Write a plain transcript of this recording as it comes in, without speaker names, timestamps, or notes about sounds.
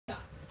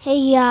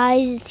Hey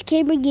guys, it's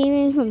Cameron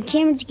Gaming from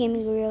Cameron's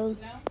Gaming World.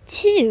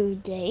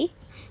 Today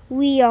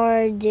we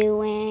are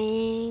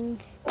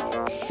doing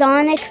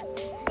Sonic 1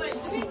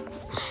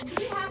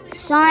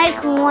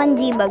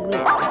 debug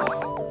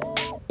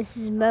mode. This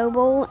is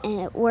mobile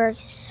and it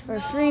works for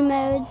free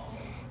mode.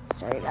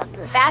 Sorry about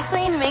this.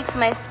 Vaseline makes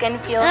my skin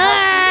feel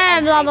blah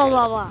blah blah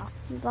blah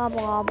blah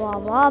blah blah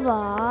blah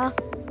blah.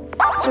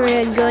 So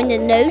we're going to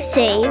no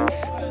save.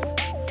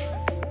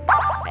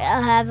 I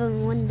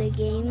haven't won the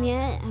game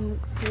yet. I'm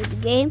through the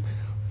game.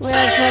 We're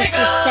going to press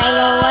the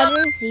several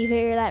letters. You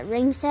hear that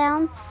ring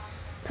sound?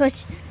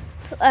 Press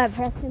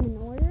them in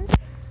order.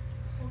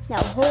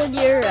 Now hold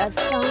your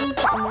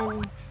thumbs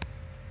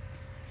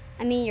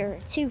and then, your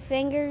two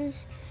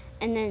fingers,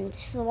 and then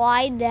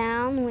slide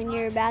down when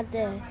you're about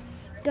to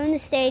go on the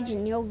stage,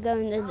 and you'll go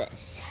into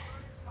this.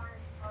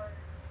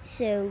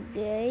 So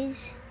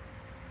guys,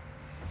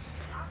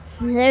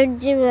 they would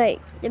do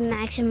like the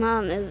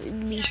maximum. It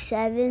would be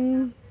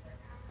 7.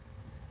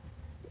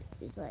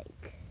 It's like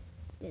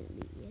gonna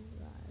be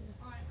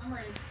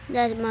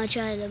that much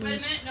items. Wait a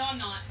minute, no I'm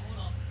not.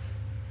 Hold on.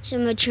 So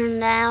I'm gonna turn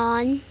that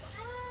on.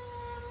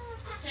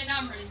 Okay, now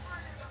I'm ready.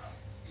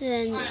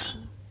 Then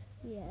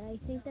yeah, I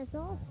think that's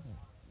all.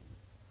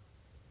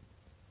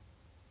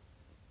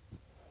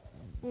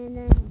 And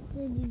then so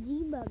the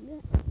debug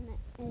is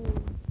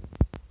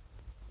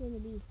gonna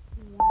be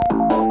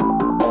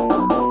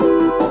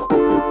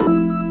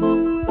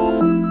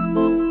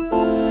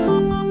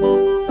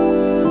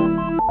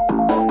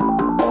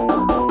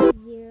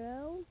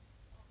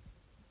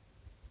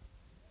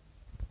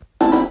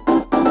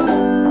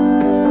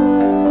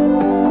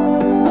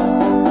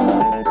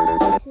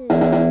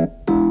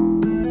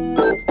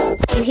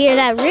you hear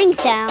that ring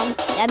sound,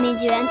 that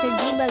means you enter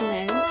debug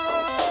mode.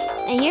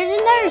 And here's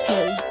another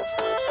code.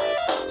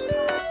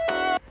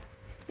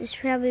 This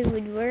probably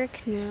would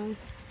work. No.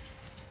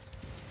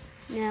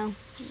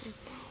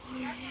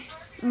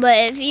 But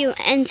if you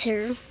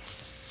enter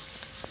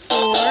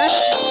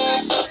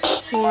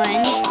 4,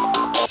 1,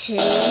 2,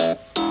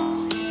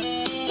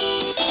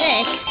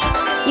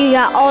 6, you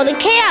got all the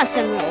chaos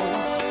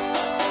emeralds.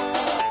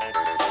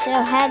 So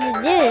how to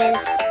do this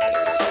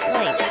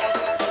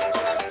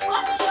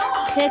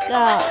is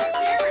like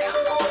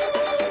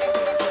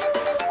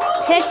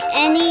pick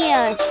any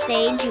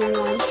stage you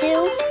want to,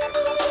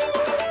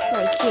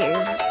 like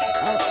here.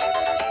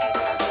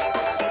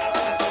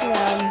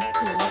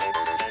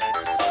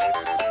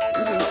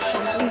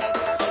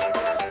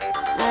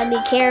 Be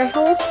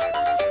careful.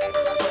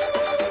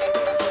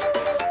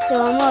 So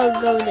I'm gonna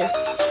go to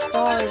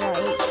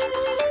Starlight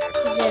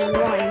Zone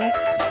 1,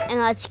 and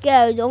let's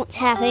go. Don't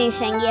tap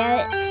anything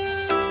yet.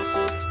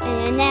 And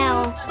then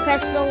now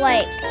press the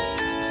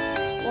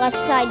left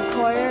side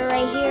corner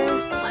right here,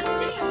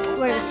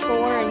 where the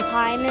score and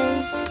time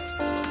is,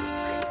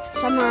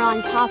 somewhere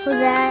on top of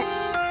that,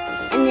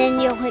 and then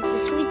you'll hit the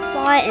sweet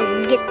spot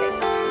and get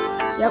this.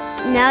 Yep,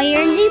 now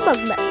you're in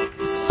debug mode.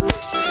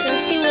 So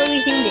let's see what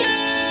we can do.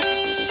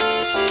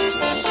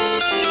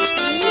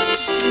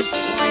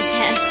 Slide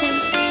past him,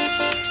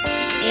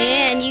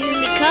 and you can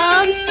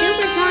become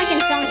Super Sonic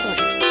and Sonic 1.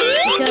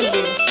 You could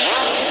do this.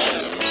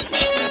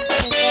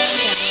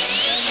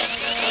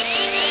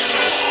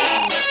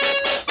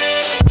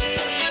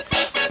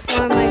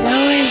 Where am I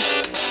going?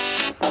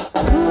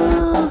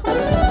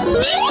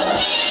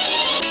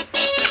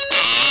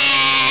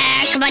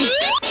 Come on.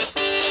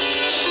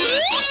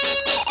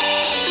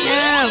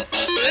 No.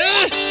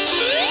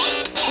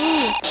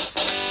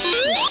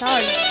 It's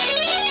hard.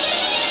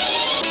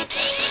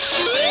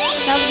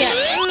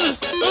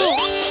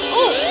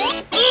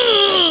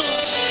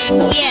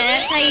 Yeah,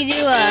 that's how you do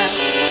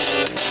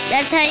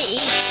that's how you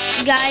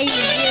guys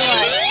do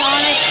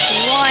Sonic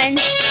 1.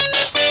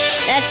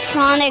 That's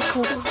Sonic,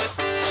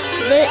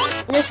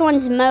 this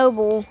one's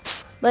mobile,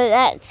 but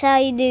that's how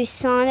you do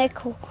Sonic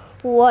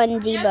 1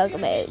 debug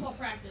mode.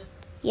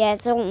 Yeah,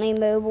 it's only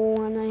mobile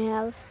one I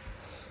have.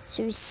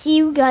 So see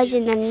you guys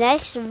in the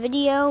next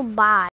video. Bye.